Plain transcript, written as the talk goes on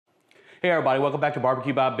Hey everybody, welcome back to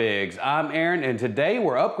Barbecue by Biggs. I'm Aaron, and today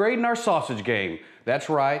we're upgrading our sausage game. That's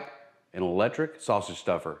right, an electric sausage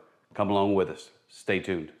stuffer. Come along with us. Stay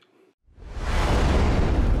tuned.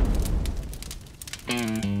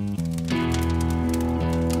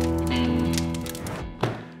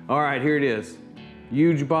 All right, here it is.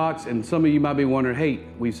 Huge box, and some of you might be wondering, hey,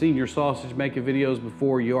 we've seen your sausage making videos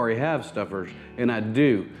before, you already have stuffers, and I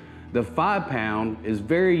do. The 5-pound is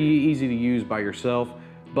very easy to use by yourself,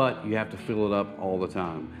 but you have to fill it up all the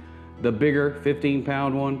time. The bigger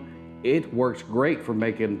 15-pound one, it works great for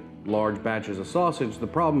making large batches of sausage. The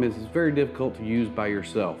problem is it's very difficult to use by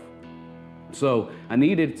yourself. So I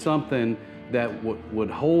needed something that would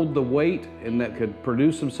hold the weight and that could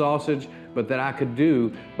produce some sausage, but that I could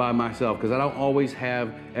do by myself, because I don't always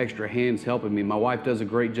have extra hands helping me. My wife does a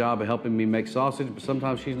great job of helping me make sausage, but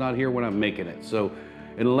sometimes she's not here when I'm making it. So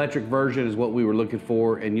an electric version is what we were looking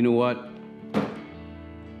for, and you know what?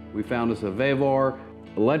 We found us a Vevor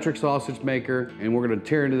Electric Sausage Maker, and we're gonna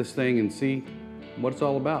tear into this thing and see what it's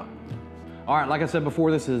all about. All right, like I said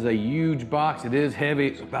before, this is a huge box. It is heavy,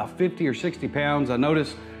 it's about 50 or 60 pounds. I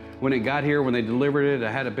noticed when it got here, when they delivered it,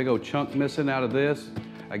 I had a big old chunk missing out of this.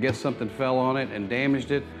 I guess something fell on it and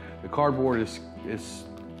damaged it. The cardboard is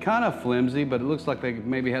kind of flimsy, but it looks like they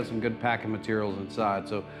maybe had some good packing materials inside.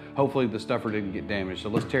 So hopefully the stuffer didn't get damaged. So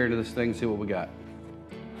let's tear into this thing and see what we got.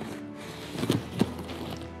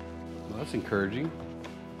 Well, that's encouraging.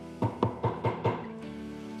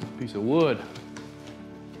 Piece of wood.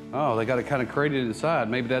 Oh, they got it kind of crated inside.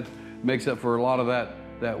 Maybe that makes up for a lot of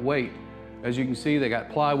that weight. As you can see, they got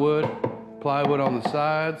plywood on the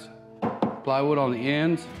sides, plywood on the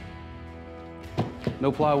ends.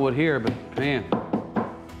 No plywood here, but man,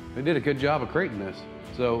 they did a good job of crating this.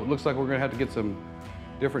 So it looks like we're gonna have to get some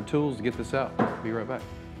different tools to get this out. Be right back.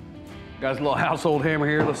 Got a little household hammer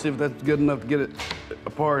here. Let's see if that's good enough to get it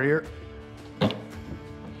apart here.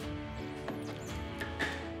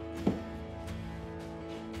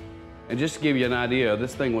 And just to give you an idea,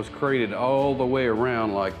 this thing was crated all the way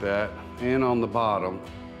around like that and on the bottom.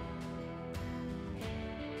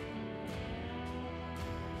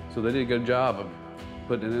 So they did a good job of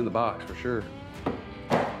putting it in the box for sure.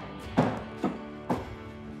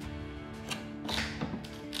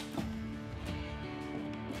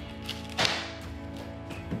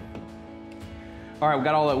 All right, we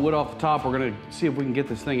got all that wood off the top. We're gonna see if we can get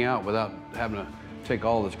this thing out without having to take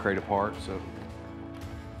all this crate apart. So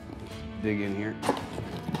let's dig in here.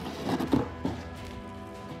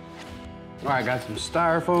 All right, got some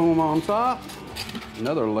styrofoam on top.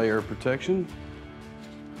 Another layer of protection.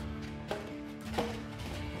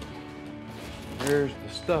 There's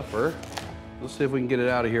the stuffer. Let's see if we can get it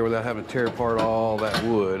out of here without having to tear apart all that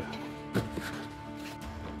wood.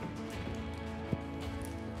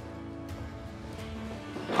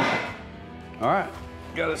 All right,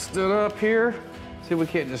 got it stood up here. See if we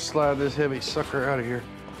can't just slide this heavy sucker out of here.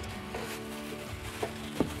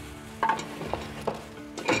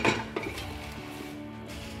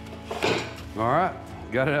 All right,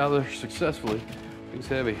 got it out of there successfully. Thing's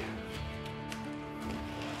heavy.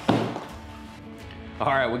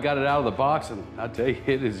 All right, we got it out of the box, and I tell you,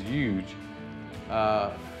 it is huge.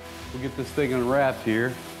 We'll get this thing unwrapped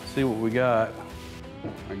here, see what we got.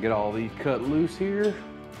 I get all these cut loose here.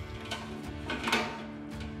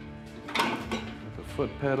 With the foot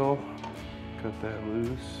pedal, cut that loose.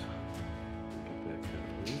 Get that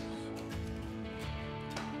cut loose.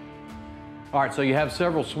 All right, so you have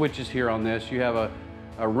several switches here on this. You have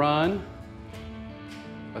a run,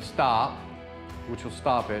 a stop, which will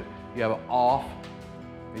stop it. You have an off,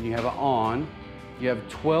 and you have an on. You have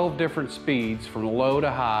 12 different speeds from low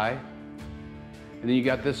to high. And then you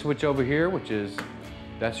got this switch over here,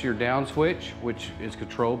 that's your down switch, which is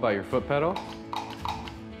controlled by your foot pedal.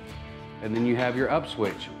 And then you have your up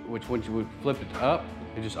switch, which once you would flip it up,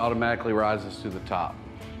 it just automatically rises to the top.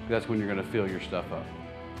 That's when you're gonna fill your stuff up.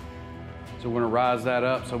 So we're gonna rise that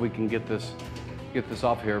up so we can get this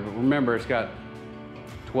off here. But remember, it's got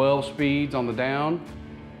 12 speeds on the down.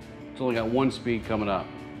 It's only got 1 speed coming up.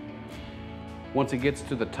 Once it gets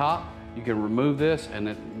to the top, you can remove this, and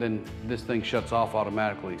then this thing shuts off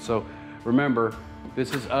automatically. So remember,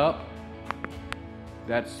 this is up,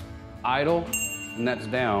 that's idle, and that's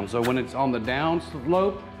down. So when it's on the down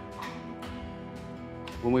slope,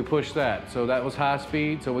 when we push that, so that was high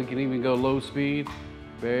speed, so we can even go low speed,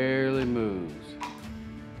 barely moves.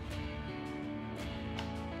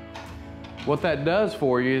 What that does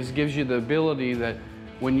for you is gives you the ability that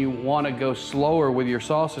when you want to go slower with your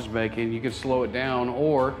sausage making, you can slow it down,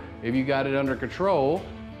 or if you got it under control,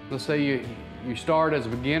 let's say you start as a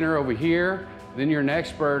beginner over here, then you're an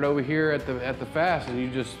expert over here at the fast, and you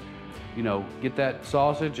just you know, get that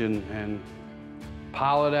sausage and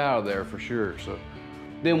pile it out of there for sure. So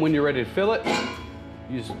then when you're ready to fill it,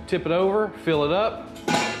 you just tip it over, fill it up,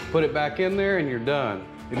 put it back in there, and you're done.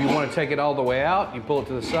 If you want to take it all the way out, you pull it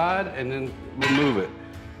to the side and then remove it.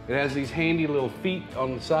 It has these handy little feet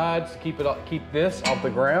on the sides to keep this off the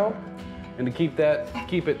ground and to keep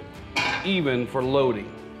it even for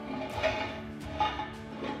loading.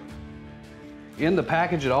 In the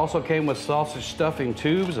package, it also came with sausage stuffing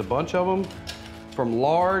tubes, a bunch of them, from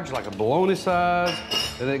large, like a bologna size,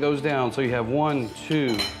 and then it goes down. So you have 1,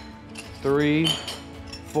 2, 3,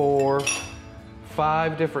 4,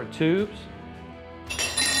 5 different tubes,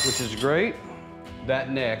 which is great.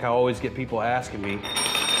 That neck, I always get people asking me.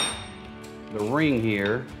 The ring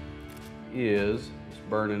here is, let's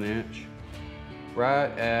burn an inch, right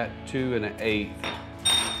at 2 1/8.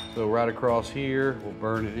 So right across here, we'll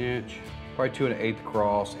burn an inch, probably 2 1/8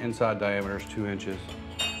 across, inside diameter is 2 inches.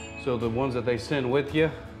 So the ones that they send with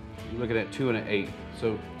you, you're looking at 2 1/8.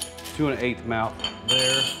 So 2 1/8 mount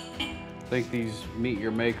there. I think these Meet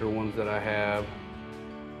Your Maker ones that I have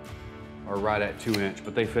are right at 2 inch,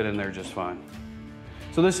 but they fit in there just fine.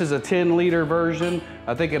 So this is a 10-liter version.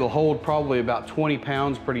 I think it'll hold probably about 20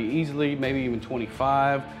 pounds pretty easily, maybe even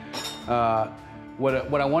 25.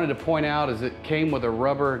 What I wanted to point out is it came with a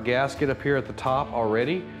rubber gasket up here at the top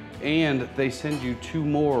already, and they send you 2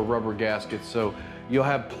 more rubber gaskets, so you'll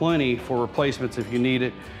have plenty for replacements if you need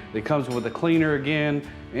it. It comes with a cleaner again,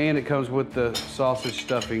 and it comes with the sausage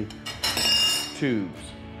stuffing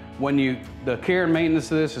tubes. The care and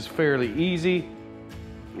maintenance of this is fairly easy.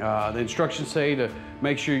 The instructions say to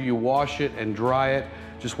make sure you wash it and dry it.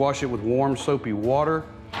 Just wash it with warm soapy water.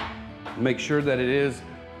 Make sure that it is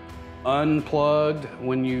unplugged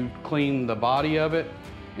when you clean the body of it,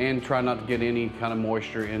 and try not to get any kind of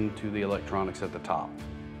moisture into the electronics at the top.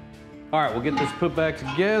 All right, we'll get this put back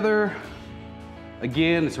together.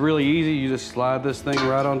 Again, it's really easy. You just slide this thing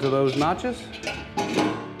right onto those notches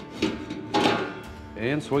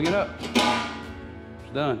and swing it up.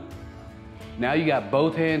 It's done. Now you got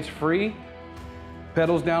both hands free,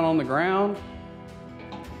 pedals down on the ground,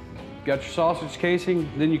 got your sausage casing,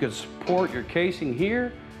 then you could support your casing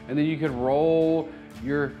here, and then you could roll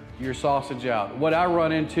your sausage out. What I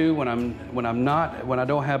run into when I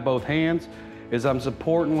don't have both hands is I'm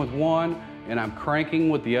supporting with one and I'm cranking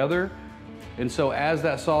with the other. And so as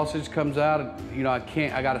that sausage comes out, you know,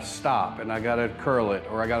 I gotta stop and I gotta curl it,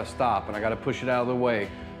 or I gotta stop and I gotta push it out of the way,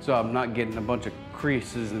 so I'm not getting a bunch of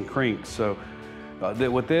creases and crinks. So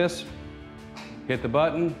with this, hit the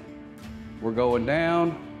button, we're going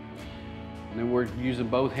down, and then we're using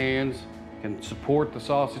both hands, can support the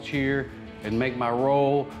sausage here and make my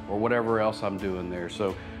roll or whatever else I'm doing there.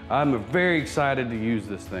 So I'm very excited to use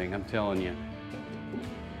this thing, I'm telling you.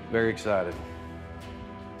 Very excited.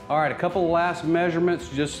 All right, a couple of last measurements,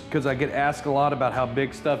 just because I get asked a lot about how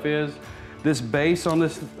big stuff is. This base on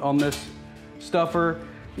this stuffer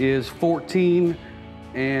is 14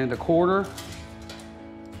 1/4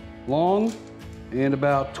 long and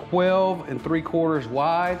about 12 3/4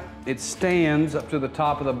 wide. It stands up to the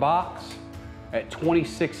top of the box at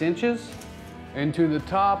 26 inches, and to the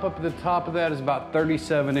top, up to the top of that is about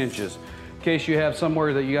 37 inches. In case you have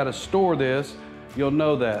somewhere that you got to store this, you'll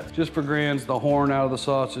know that. Just for grins, the horn out of the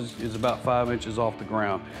sausage is about 5 inches off the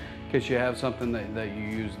ground, in case you have something that you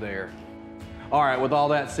use there. All right, with all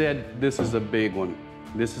that said, this is a big one.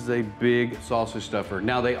 This is a big sausage stuffer.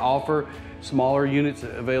 Now they offer smaller units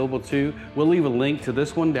available too. We'll leave a link to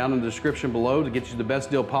this one down in the description below to get you the best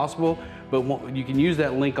deal possible, but you can use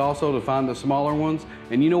that link also to find the smaller ones.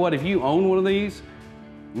 And you know what, if you own one of these,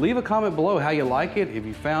 leave a comment below how you like it, if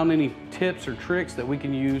you found any tips or tricks that we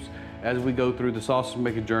can use as we go through the sausage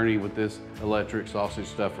making journey with this electric sausage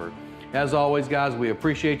stuffer. As always, guys, we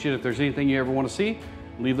appreciate you. If there's anything you ever want to see,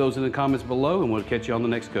 leave those in the comments below, and we'll catch you on the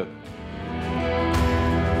next cook.